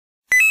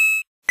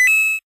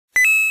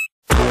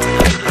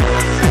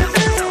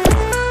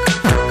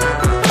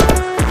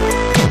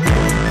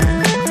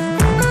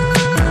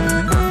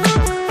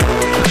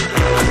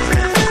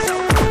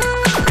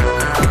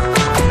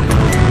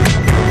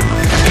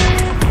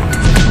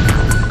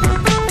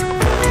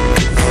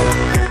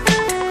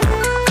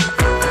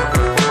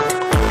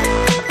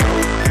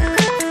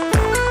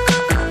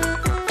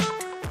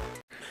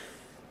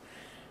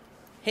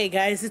Hey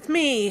guys, it's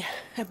me,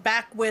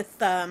 back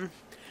with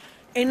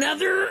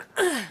another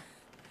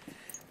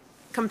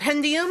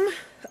Compendium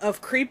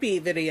of Creepy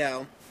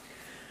video.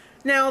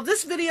 Now,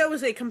 this video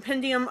is a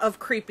Compendium of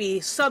Creepy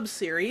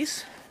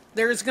sub-series.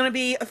 There's going to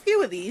be a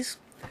few of these.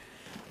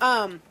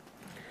 The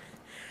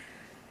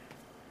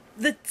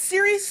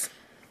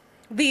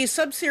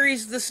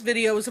sub-series this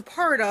video is a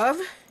part of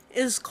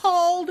is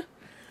called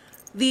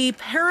the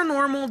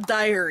Paranormal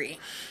Diary.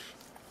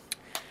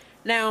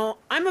 Now,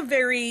 I'm a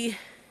very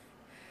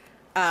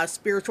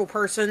spiritual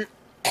person.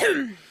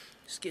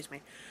 Excuse me.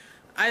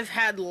 I've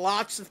had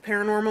lots of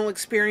paranormal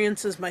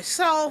experiences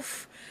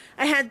myself.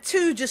 I had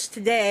two just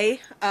today.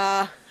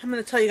 I'm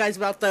going to tell you guys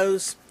about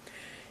those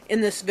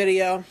in this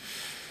video.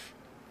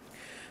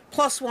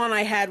 Plus one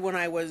I had when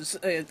I was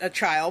a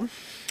child.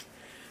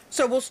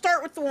 So we'll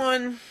start with the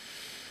one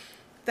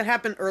that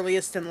happened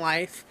earliest in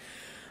life.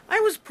 I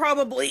was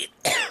probably,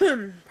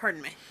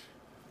 pardon me,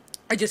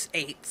 I just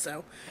ate,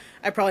 so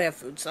I probably have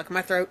food stuck in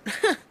my throat.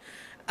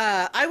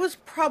 I was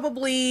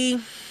probably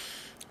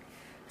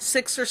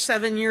 6 or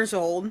 7 years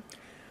old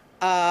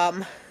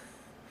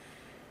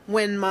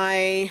when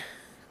my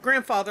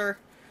grandfather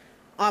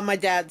on my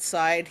dad's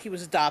side, he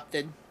was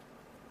adopted,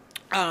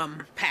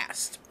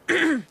 passed.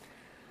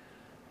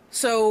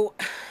 So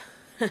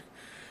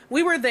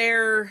we were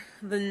there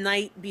the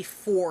night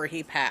before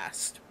he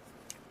passed,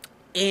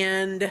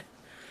 and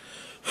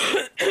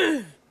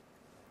I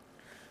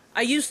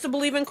used to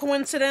believe in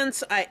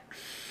coincidence. I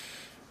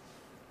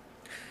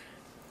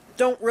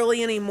don't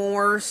really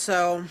anymore,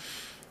 so,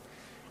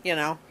 you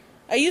know,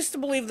 I used to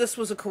believe this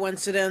was a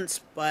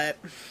coincidence, but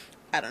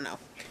I don't know.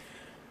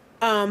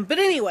 But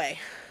anyway,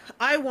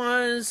 I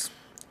was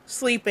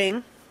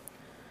sleeping.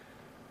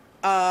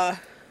 It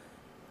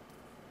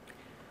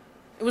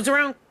was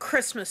around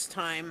Christmas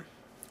time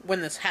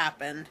when this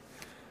happened.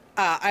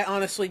 I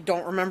honestly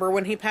don't remember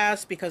when he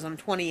passed because I'm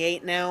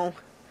 28 now,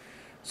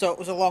 so it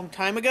was a long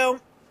time ago.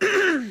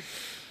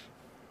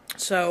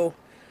 So,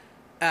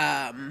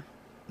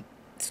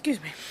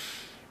 excuse me.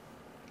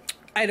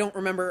 I don't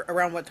remember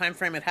around what time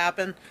frame it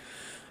happened,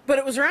 but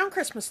it was around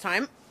Christmas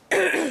time.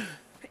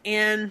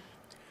 And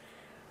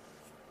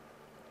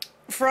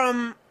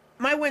from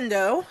my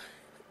window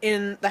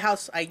in the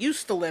house I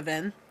used to live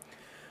in,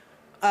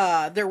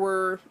 there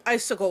were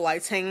icicle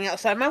lights hanging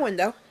outside my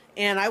window,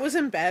 and I was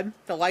in bed.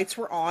 The lights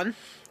were on,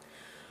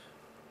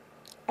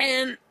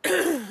 and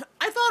I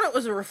thought it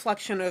was a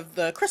reflection of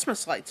the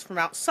Christmas lights from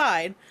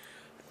outside,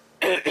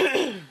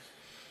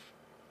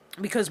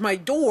 because my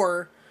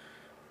door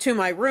to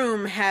my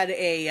room had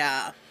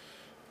a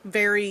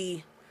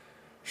very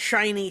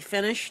shiny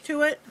finish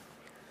to it.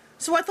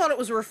 So I thought it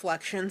was a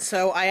reflection,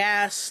 so I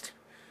asked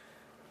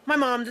my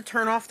mom to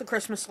turn off the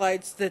Christmas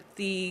lights, that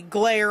the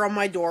glare on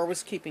my door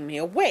was keeping me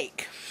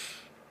awake.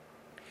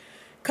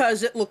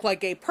 Because it looked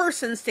like a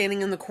person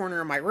standing in the corner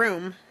of my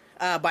room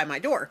by my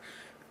door.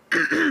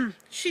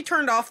 She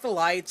turned off the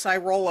lights. I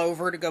roll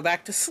over to go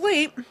back to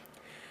sleep,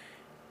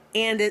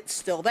 and it's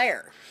still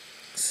there.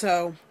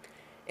 So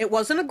it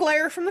wasn't a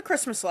glare from the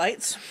Christmas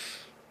lights.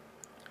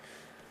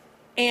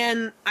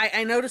 And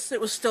I noticed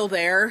it was still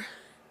there,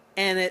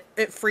 and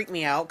it freaked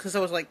me out, because I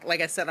was like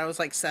I said, I was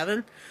like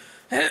 7.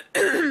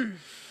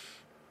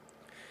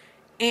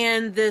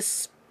 And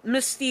this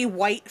misty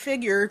white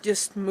figure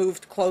just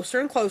moved closer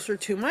and closer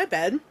to my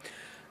bed.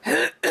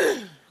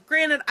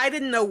 Granted, I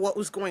didn't know what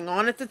was going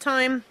on at the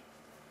time,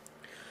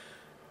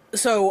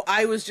 so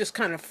I was just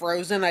kind of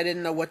frozen. I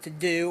didn't know what to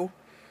do.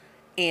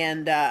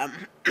 And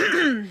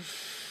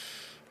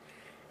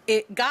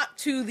it got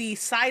to the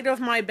side of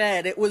my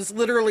bed. It was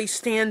literally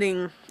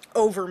standing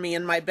over me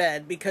in my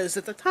bed, because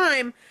at the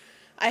time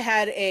I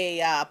had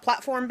a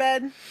platform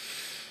bed,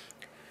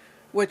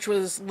 which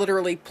was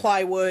literally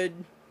plywood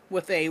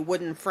with a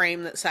wooden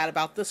frame that sat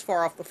about this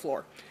far off the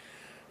floor.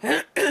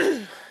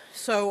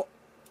 So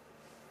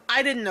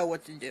I didn't know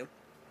what to do.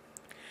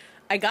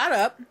 I got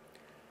up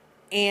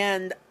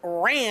and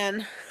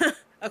ran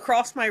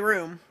across my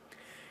room,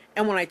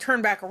 and when I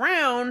turned back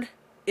around,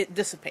 it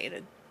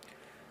dissipated.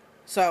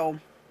 So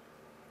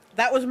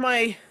that was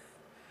my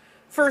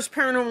first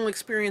paranormal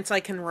experience I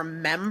can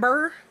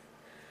remember.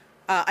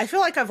 I feel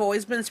like I've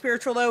always been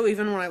spiritual, though,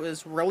 even when I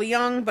was really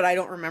young, but I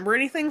don't remember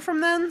anything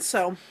from then.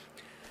 So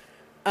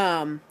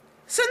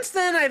since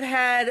then, I've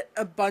had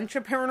a bunch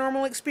of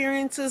paranormal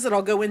experiences that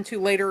I'll go into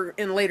later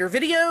in later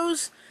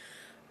videos.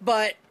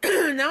 But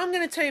now I'm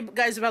going to tell you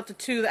guys about the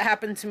two that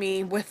happened to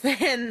me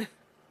within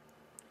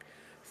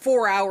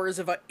 4 hours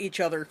of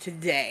each other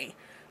today.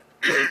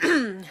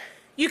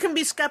 You can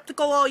be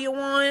skeptical all you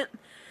want.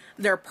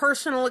 They're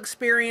personal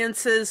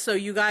experiences, so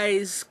you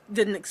guys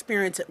didn't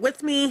experience it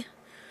with me.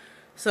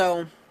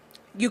 So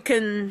you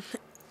can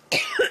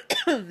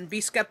be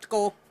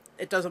skeptical.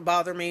 It doesn't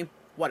bother me.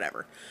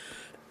 Whatever.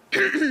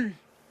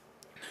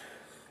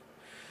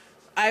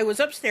 I was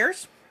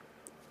upstairs.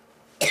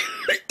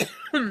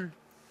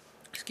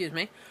 Excuse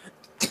me.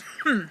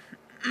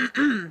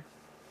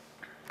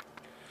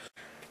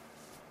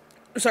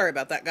 Sorry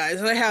about that,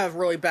 guys. I have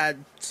really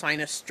bad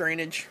sinus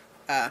drainage.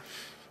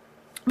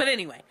 But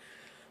anyway,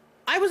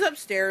 I was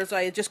upstairs.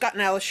 I had just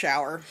gotten out of the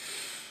shower.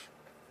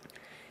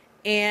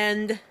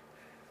 And,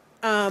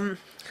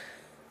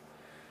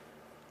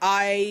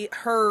 I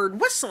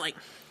heard whistling.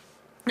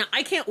 Now,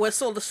 I can't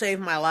whistle to save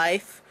my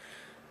life,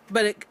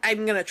 but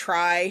I'm going to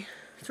try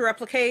to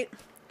replicate.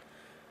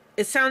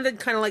 It sounded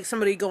kind of like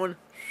somebody going,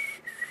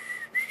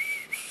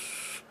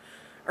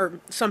 or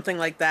something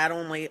like that,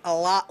 only a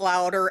lot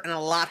louder and a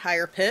lot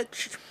higher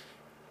pitched.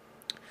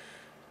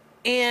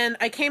 And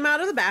I came out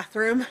of the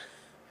bathroom.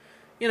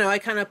 You know, I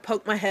kind of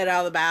poked my head out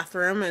of the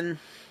bathroom, and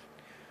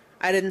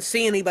I didn't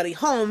see anybody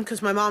home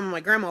because my mom and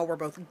my grandma were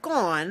both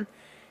gone.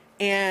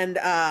 And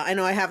I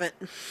know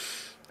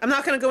I'm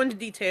not going to go into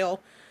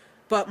detail,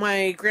 but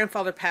my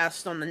grandfather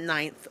passed on the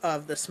 9th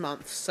of this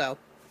month, so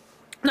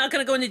I'm not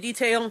going to go into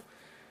detail,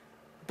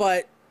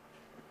 but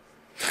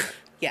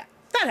yeah,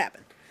 that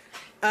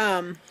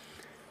happened.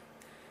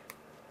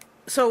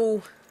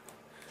 So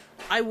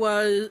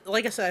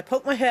like I said, I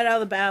poked my head out of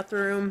the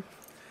bathroom.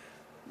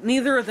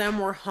 Neither of them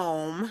were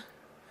home.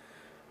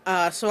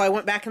 So I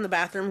went back in the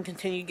bathroom and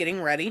continued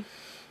getting ready.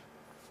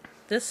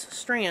 This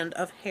strand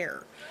of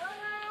hair.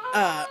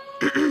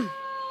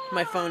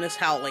 My phone is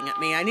howling at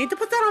me. I need to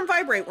put that on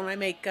vibrate when I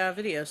make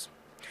videos.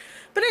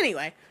 But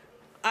anyway,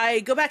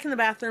 I go back in the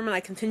bathroom and I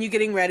continue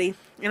getting ready,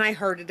 and I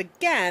heard it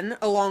again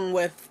along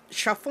with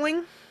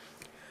shuffling.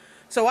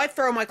 So I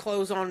throw my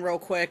clothes on real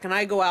quick and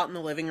I go out in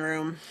the living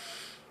room.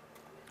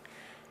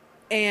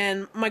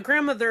 And my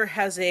grandmother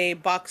has a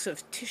box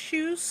of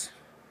tissues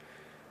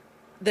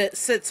that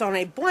sits on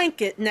a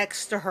blanket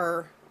next to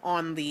her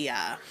on the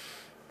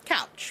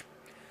couch.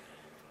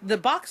 The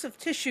box of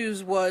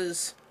tissues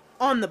was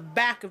on the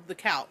back of the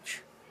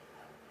couch.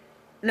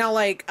 Now,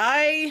 like,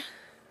 I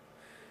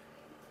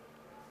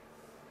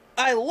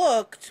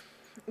looked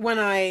when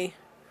I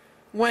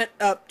went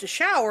up to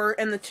shower,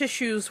 and the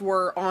tissues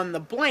were on the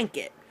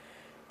blanket.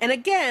 And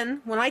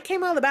again, when I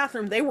came out of the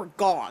bathroom, they were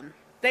gone.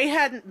 They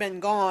hadn't been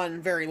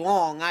gone very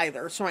long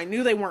either, so I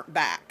knew they weren't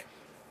back.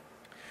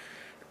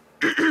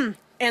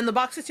 And the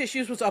box of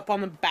tissues was up on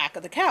the back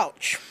of the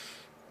couch.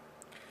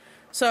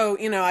 So,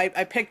 you know, I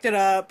picked it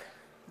up.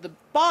 The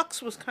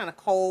box was kind of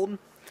cold,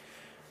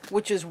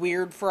 which is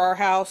weird for our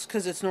house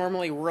because it's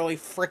normally really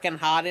freaking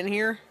hot in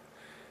here.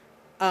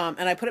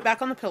 And I put it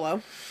back on the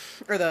pillow,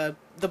 or the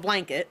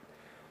blanket,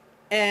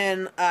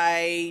 and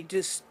I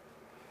just,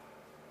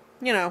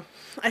 you know,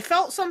 I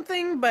felt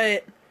something,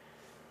 but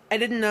I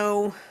didn't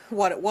know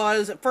what it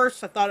was. At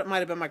first, I thought it might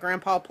have been my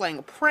grandpa playing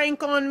a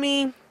prank on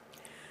me,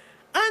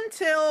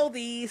 until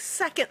the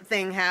second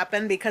thing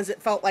happened, because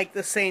it felt like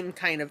the same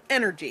kind of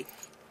energy.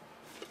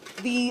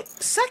 The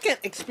second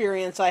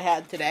experience I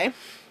had today,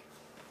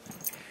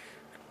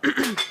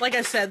 like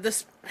I said,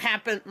 this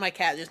happened, my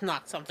cat just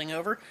knocked something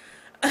over.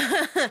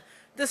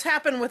 This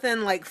happened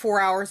within like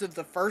 4 hours of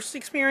the first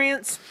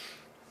experience.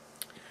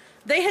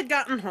 They had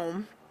gotten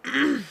home,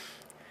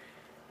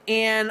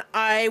 and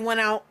I went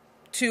out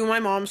to my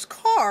mom's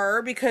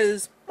car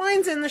because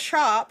mine's in the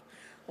shop.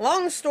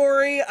 Long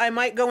story, I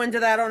might go into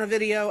that on a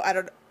video. I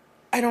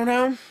don't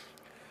know.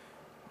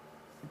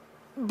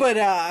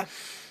 But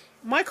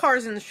my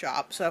car's in the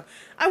shop, so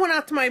I went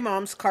out to my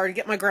mom's car to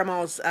get my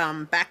grandma's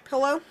back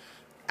pillow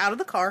out of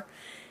the car,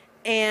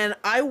 and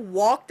I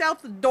walked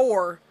out the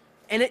door,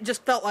 and it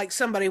just felt like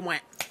somebody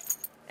went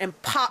and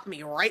popped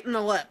me right in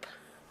the lip.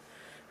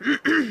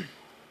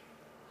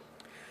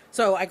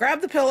 So I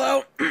grabbed the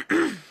pillow,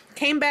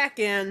 came back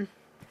in.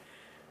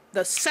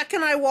 The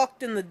second I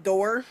walked in the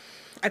door,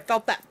 I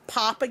felt that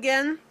pop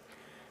again,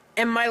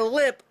 and my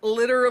lip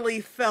literally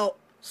felt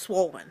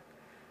swollen.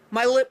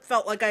 My lip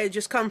felt like I had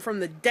just come from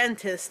the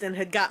dentist and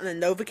had gotten a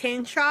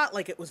Novocaine shot.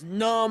 Like, it was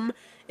numb,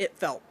 it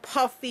felt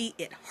puffy,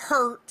 it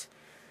hurt.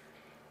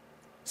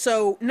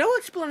 So, no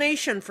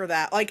explanation for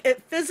that. Like,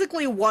 it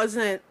physically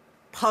wasn't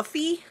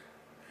puffy,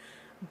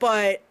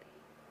 but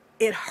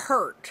it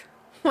hurt.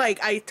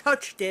 Like, I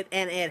touched it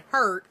and it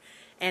hurt,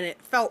 and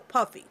it felt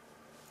puffy.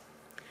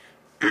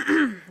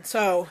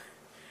 So,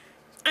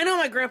 I know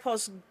my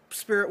grandpa's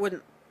spirit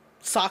wouldn't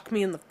sock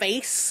me in the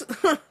face.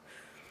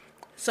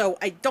 So,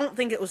 I don't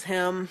think it was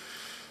him.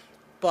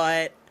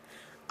 But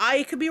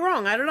I could be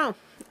wrong. I don't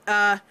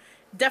know.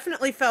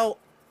 Definitely felt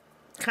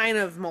kind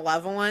of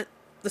malevolent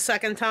the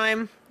second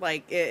time.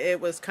 Like, it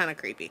was kind of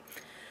creepy.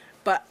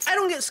 But I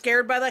don't get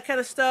scared by that kind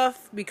of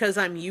stuff because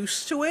I'm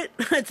used to it.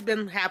 It's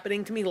been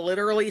happening to me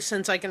literally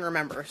since I can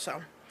remember.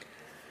 So,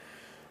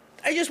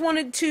 I just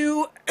wanted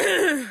to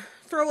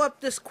throw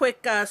up this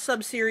quick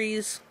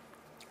sub-series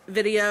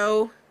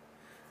video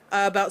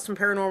about some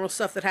paranormal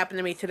stuff that happened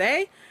to me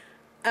today.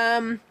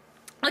 Like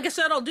I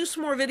said, I'll do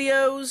some more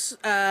videos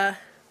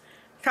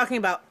talking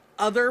about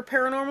other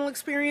paranormal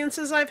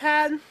experiences I've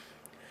had.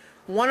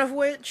 One of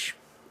which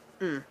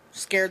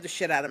scared the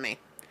shit out of me.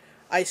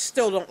 I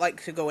still don't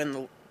like to go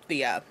in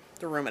the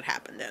room it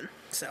happened in.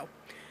 So,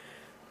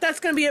 that's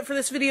going to be it for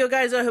this video,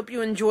 guys. I hope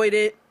you enjoyed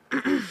it.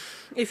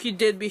 If you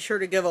did, be sure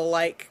to give a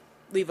like,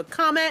 leave a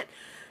comment,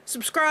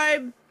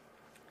 subscribe,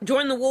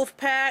 join the wolf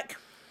pack,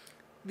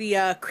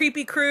 the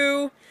creepy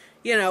crew,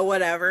 you know,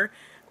 whatever.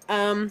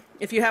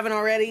 If you haven't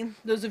already,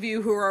 those of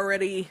you who are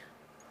already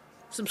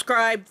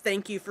subscribed,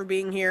 thank you for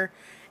being here.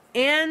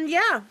 And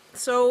yeah,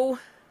 so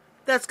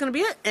that's going to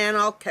be it. And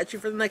I'll catch you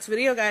for the next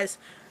video, guys.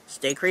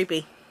 Stay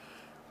creepy.